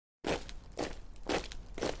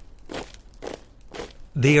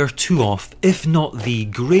They are two of, if not the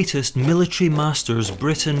greatest military masters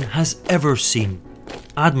Britain has ever seen.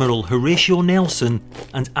 Admiral Horatio Nelson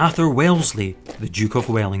and Arthur Wellesley, the Duke of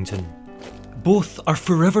Wellington. Both are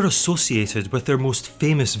forever associated with their most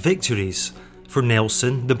famous victories. For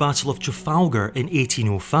Nelson, the Battle of Trafalgar in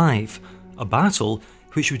 1805, a battle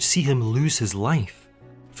which would see him lose his life.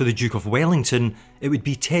 For the Duke of Wellington, it would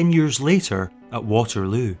be 10 years later at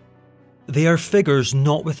Waterloo. They are figures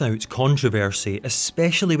not without controversy,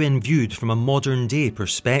 especially when viewed from a modern-day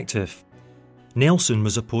perspective. Nelson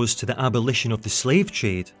was opposed to the abolition of the slave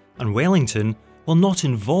trade, and Wellington, while not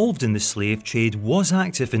involved in the slave trade, was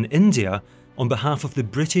active in India on behalf of the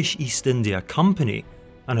British East India Company,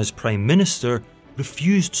 and as Prime Minister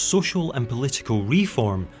refused social and political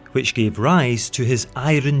reform, which gave rise to his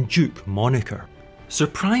Iron Duke moniker.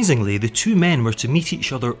 Surprisingly, the two men were to meet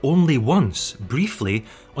each other only once, briefly,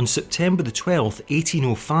 on September 12,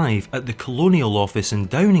 1805 at the Colonial Office in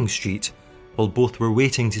Downing Street, while both were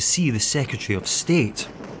waiting to see the Secretary of State.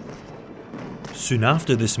 Soon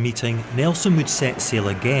after this meeting, Nelson would set sail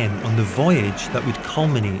again on the voyage that would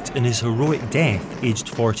culminate in his heroic death, aged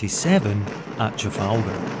 47, at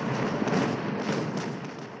Trafalgar.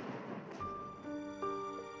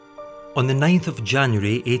 On the 9th of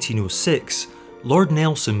January 1806, Lord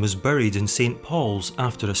Nelson was buried in St Paul's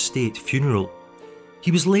after a state funeral. He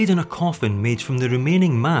was laid in a coffin made from the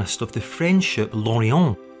remaining mast of the French ship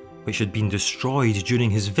L'Orient, which had been destroyed during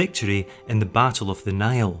his victory in the Battle of the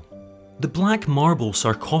Nile. The black marble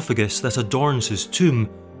sarcophagus that adorns his tomb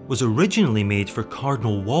was originally made for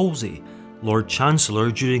Cardinal Wolsey, Lord Chancellor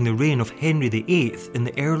during the reign of Henry VIII in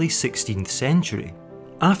the early 16th century.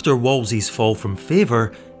 After Wolsey's fall from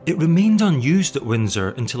favour, it remained unused at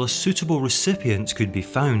Windsor until a suitable recipient could be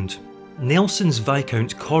found. Nelson's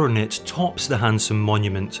Viscount coronet tops the handsome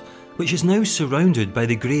monument, which is now surrounded by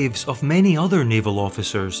the graves of many other naval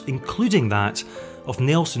officers, including that of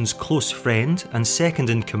Nelson's close friend and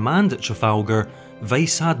second-in-command at Trafalgar,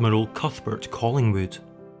 Vice Admiral Cuthbert Collingwood.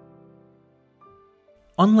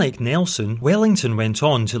 Unlike Nelson, Wellington went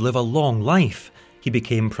on to live a long life. He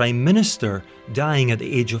became Prime Minister, dying at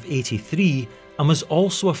the age of 83, and was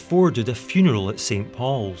also afforded a funeral at St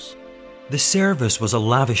Paul's. The service was a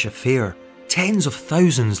lavish affair. Tens of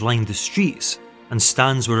thousands lined the streets, and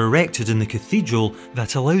stands were erected in the cathedral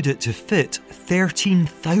that allowed it to fit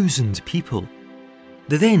 13,000 people.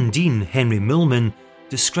 The then Dean, Henry Milman,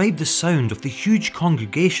 described the sound of the huge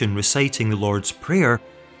congregation reciting the Lord's Prayer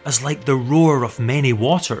as like the roar of many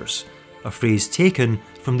waters, a phrase taken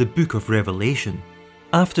from the Book of Revelation.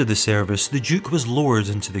 After the service, the Duke was lowered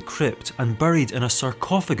into the crypt and buried in a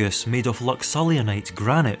sarcophagus made of Luxullianite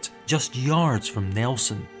granite just yards from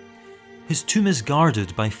Nelson. His tomb is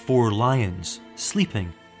guarded by 4 lions,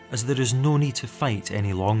 sleeping, as there is no need to fight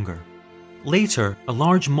any longer. Later, a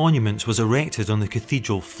large monument was erected on the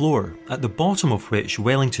cathedral floor, at the bottom of which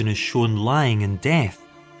Wellington is shown lying in death,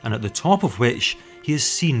 and at the top of which he is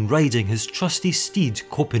seen riding his trusty steed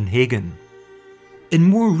Copenhagen. In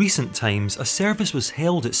more recent times, a service was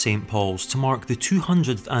held at St Paul's to mark the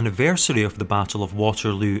 200th anniversary of the Battle of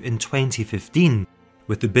Waterloo in 2015,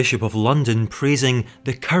 with the Bishop of London praising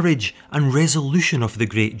the courage and resolution of the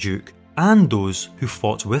great Duke and those who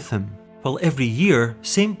fought with him. While every year,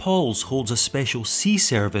 St Paul's holds a special sea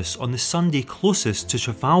service on the Sunday closest to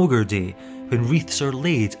Trafalgar Day, when wreaths are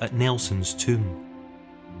laid at Nelson's tomb.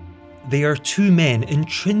 They are two men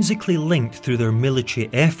intrinsically linked through their military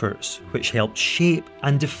efforts, which helped shape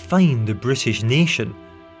and define the British nation,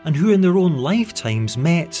 and who in their own lifetimes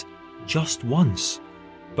met just once,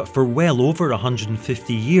 but for well over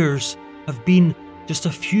 150 years have been just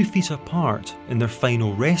a few feet apart in their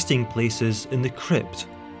final resting places in the crypt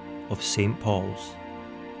of St Paul's.